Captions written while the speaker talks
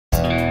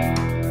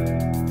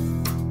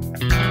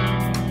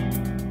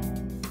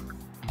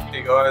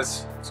Hey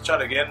guys, it's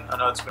Chunt again. I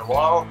know it's been a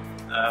while.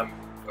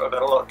 I've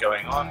had a lot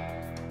going on.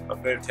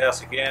 I've moved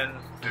house again,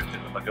 moved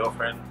in with my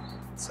girlfriend,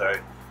 so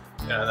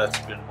you know that's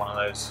been one of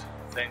those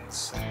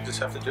things that you just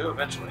have to do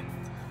eventually.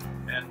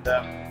 And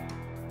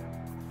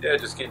yeah,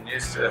 just getting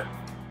used to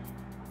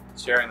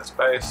sharing the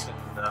space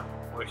and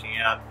working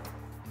out,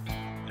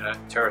 you know,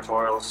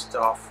 territorial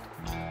stuff.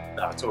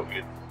 No, it's all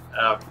good.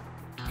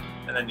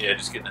 And then yeah,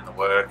 just getting in the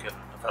work, and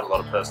I've had a lot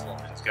of personal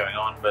things going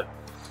on, but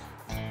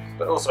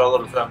also a lot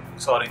of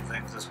exciting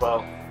things as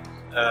well.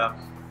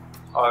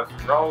 I've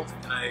enrolled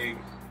in a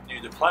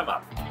new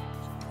diploma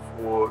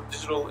for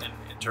digital and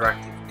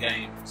interactive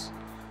games,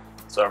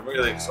 so I'm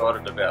really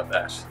excited about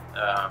that.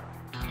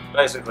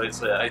 Basically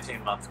it's an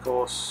 18-month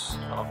course.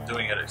 I'm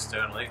doing it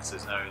externally because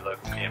there's no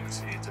local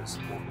campus here to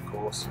support the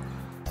course.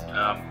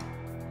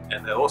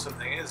 And the awesome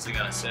thing is they're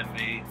going to send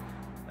me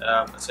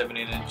a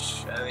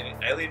 17-inch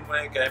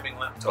Alienware gaming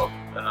laptop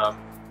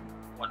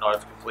when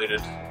I've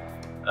completed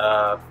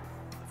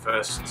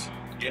first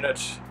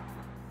unit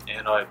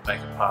and I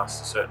make it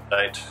past a certain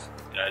date,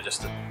 you know,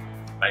 just to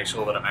make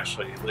sure that I'm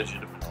actually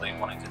legitimately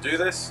wanting to do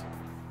this.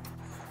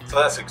 So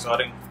that's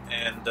exciting,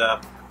 and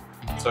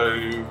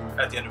so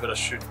at the end of it I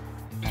should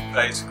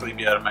basically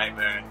be able to make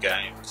my own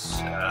games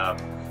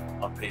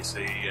on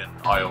PC and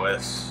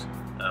iOS.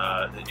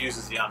 It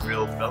uses the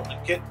Unreal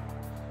Development Kit,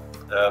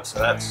 so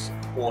that's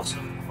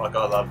awesome. Like,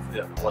 I love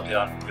what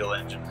the Unreal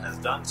Engine has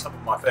done. Some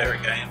of my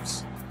favourite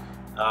games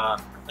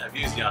I've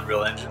used the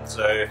Unreal Engine,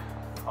 so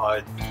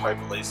I hope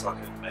at least I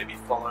can maybe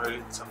follow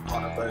some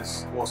kind of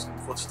those awesome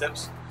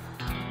footsteps.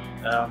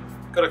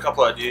 Got a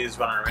couple of ideas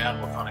running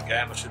around what kind of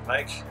game I should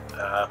make.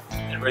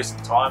 In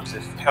recent times,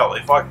 if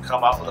I can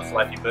come up with a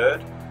Flappy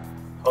Bird,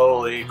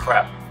 holy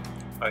crap,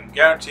 I can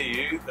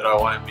guarantee you that I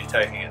won't be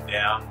taking it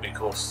down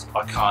because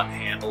I can't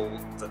handle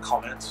the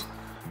comments.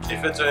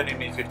 If it's earning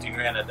me 50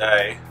 grand a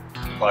day,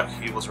 like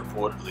he was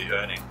reportedly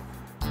earning,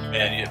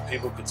 man, yeah,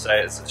 people could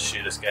say it's the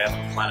shittest game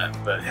on the planet,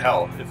 but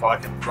hell, if I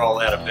can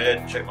roll out of bed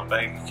and check my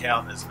bank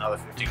account, there's another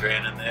 50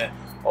 grand in there,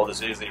 I'll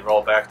just easily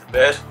roll back to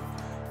bed.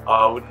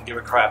 I wouldn't give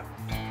a crap.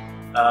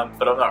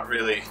 But I'm not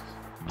really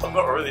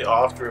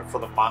after it for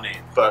the money,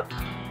 but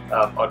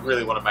I'd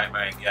really want to make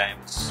my own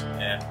games,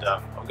 and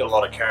I've got a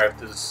lot of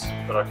characters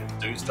that I can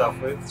do stuff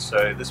with,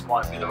 so this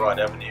might be the right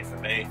avenue for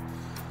me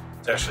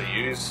to actually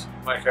use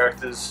my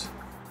characters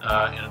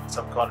in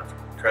some kind of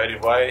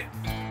creative way.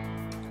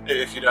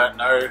 If you don't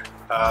know,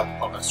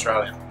 I'm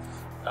Australian,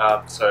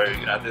 so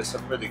you know there's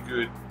some really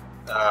good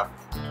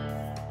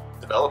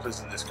developers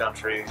in this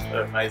country that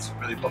have made some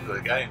really popular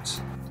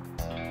games.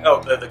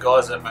 Oh, they're the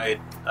guys that made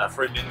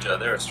Fruit Ninja.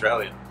 They're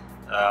Australian.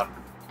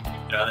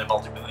 You know, they're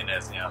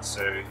multi-millionaires now,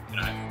 so you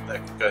know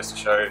that goes to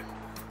show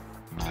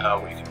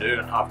what you can do.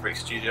 And Half Brick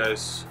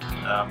Studios,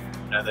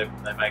 you know,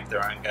 they make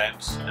their own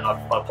games, and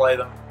I play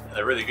them, and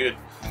they're really good.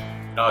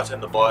 You know, I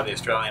tend to buy the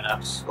Australian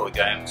apps or the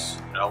games.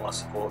 You know, I want to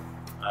support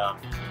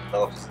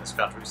developers in this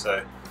country,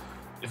 so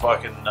if I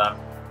can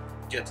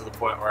get to the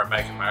point where I'm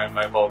making my own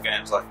mobile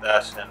games like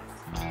that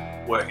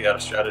and work out a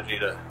strategy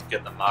to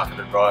get them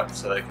marketed right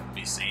so they can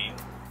be seen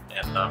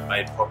and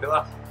made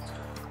popular.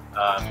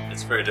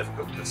 It's very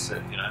difficult because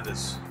you know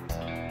there's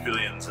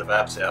billions of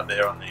apps out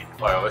there on the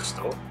iOS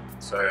store,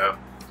 so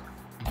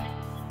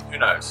who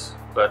knows,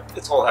 but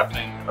it's all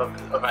happening.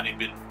 I've only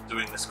been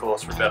doing this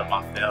course for about a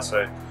month now,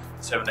 so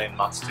 17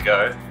 months to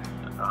go.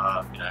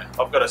 You know,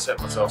 I've got to set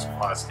myself some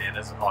higher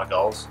standards and high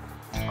goals,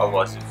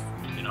 otherwise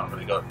you've not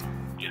really got,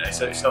 you know,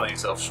 so you're selling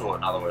yourself short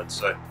in other words.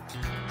 So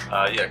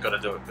yeah, got to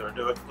do it,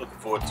 looking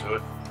forward to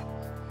it.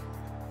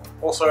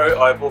 Also,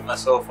 I bought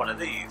myself one of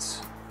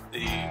these,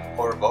 the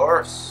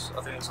Ouroboros,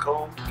 I think it's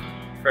called,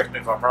 correct me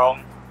if I'm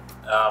wrong.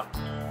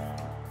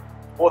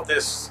 Bought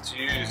this to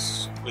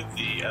use with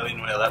the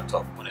Alienware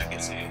laptop when it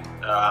gets here.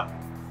 I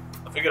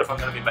figured if I'm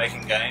going to be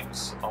making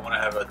games, I want to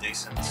have a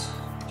decent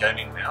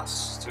gaming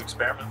mouse to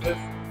experiment with.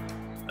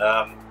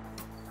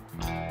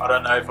 I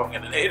don't know if I'm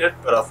going to need it,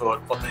 but I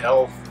thought, what the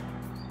hell,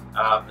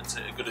 it's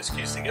a good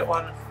excuse to get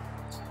one,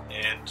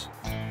 and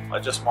I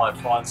just might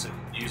find some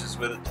uses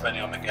with it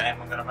depending on the game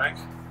I'm going to make.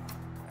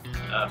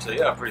 So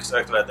yeah, I'm pretty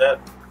stoked about that.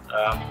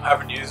 I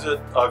haven't used it,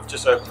 I've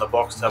just opened the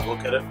box to have a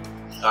look at it.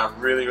 I'm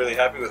really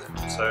happy with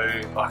it,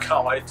 so I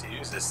can't wait to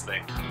use this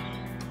thing.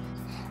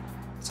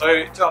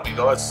 So tell me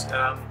guys,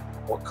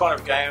 what kind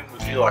of game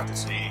would you like to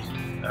see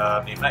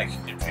me make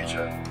in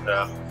future?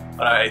 I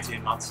know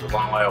 18 months is a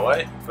long way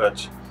away,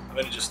 but I've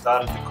only just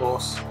started the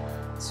course,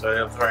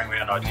 so I'm throwing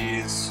around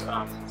ideas.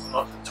 I'm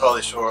not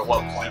entirely sure at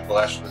what point we'll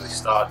actually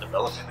start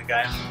developing the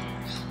game,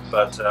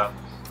 but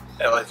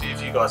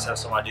if you guys have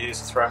some ideas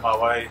to throw my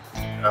way,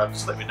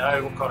 just let me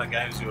know what kind of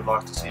games you would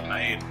like to see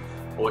made,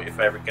 or what your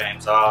favourite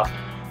games are,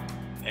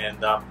 and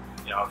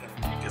you know, I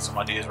can get some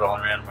ideas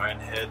rolling around in my own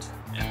head.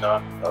 And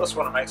I just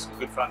want to make some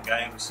good fun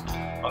games.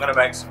 I'm going to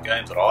make some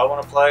games that I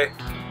want to play.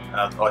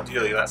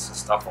 Ideally that's the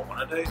stuff I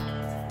want to do,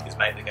 is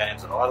make the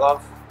games that I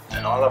love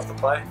and I love to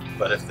play.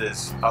 But if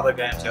there's other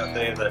games out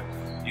there that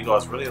you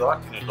guys really like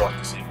and you'd like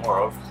to see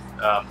more of,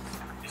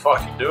 if I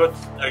can do it.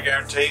 No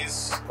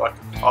guarantees. Like,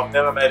 I've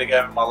never made a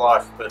game in my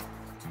life, but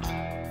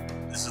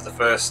this is the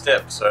first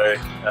step, so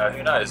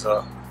who knows,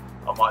 I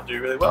might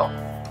do really well.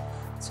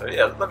 So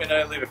yeah, let me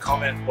know, leave a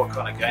comment what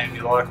kind of game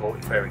you like or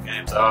what your favourite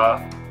games are.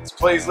 So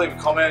please leave a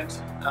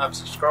comment,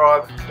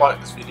 subscribe,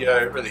 like this video,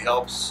 it really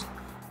helps.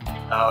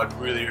 I'd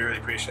really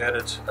appreciate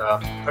it.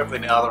 Hopefully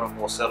now that I'm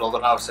more settled,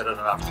 and I've said it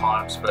enough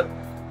times, but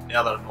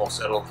now that I'm more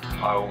settled,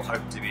 I will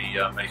hope to be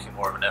making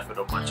more of an effort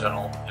on my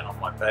channel and on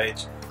my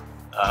page,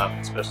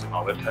 especially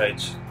my web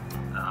page.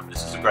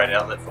 This is a great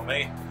outlet for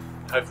me.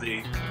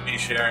 Hopefully me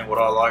sharing what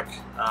I like,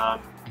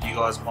 you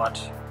guys might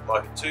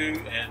like it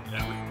too, and we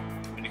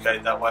can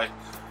communicate that way.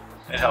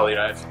 And hell,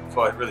 if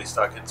I really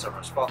start getting some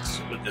response,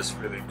 it would just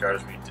really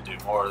encourage me to do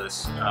more of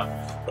this.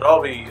 But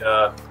I'll be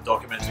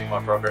documenting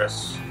my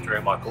progress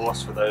during my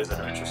course for those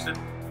that are interested.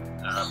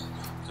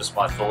 Just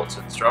my thoughts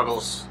and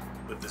struggles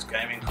with this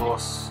gaming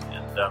course.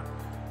 And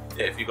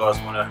yeah, if you guys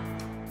want to,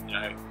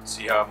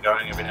 see how I'm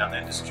going every now and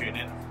then, just tune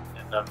in.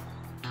 And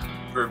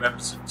remember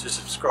to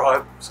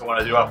subscribe, so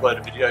when I do upload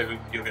a video,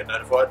 you'll get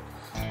notified.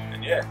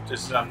 And yeah,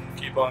 just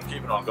keep on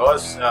keeping on,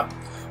 guys.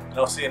 And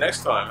I'll see you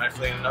next time,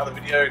 hopefully in another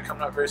video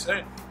coming up very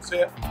soon. See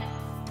ya.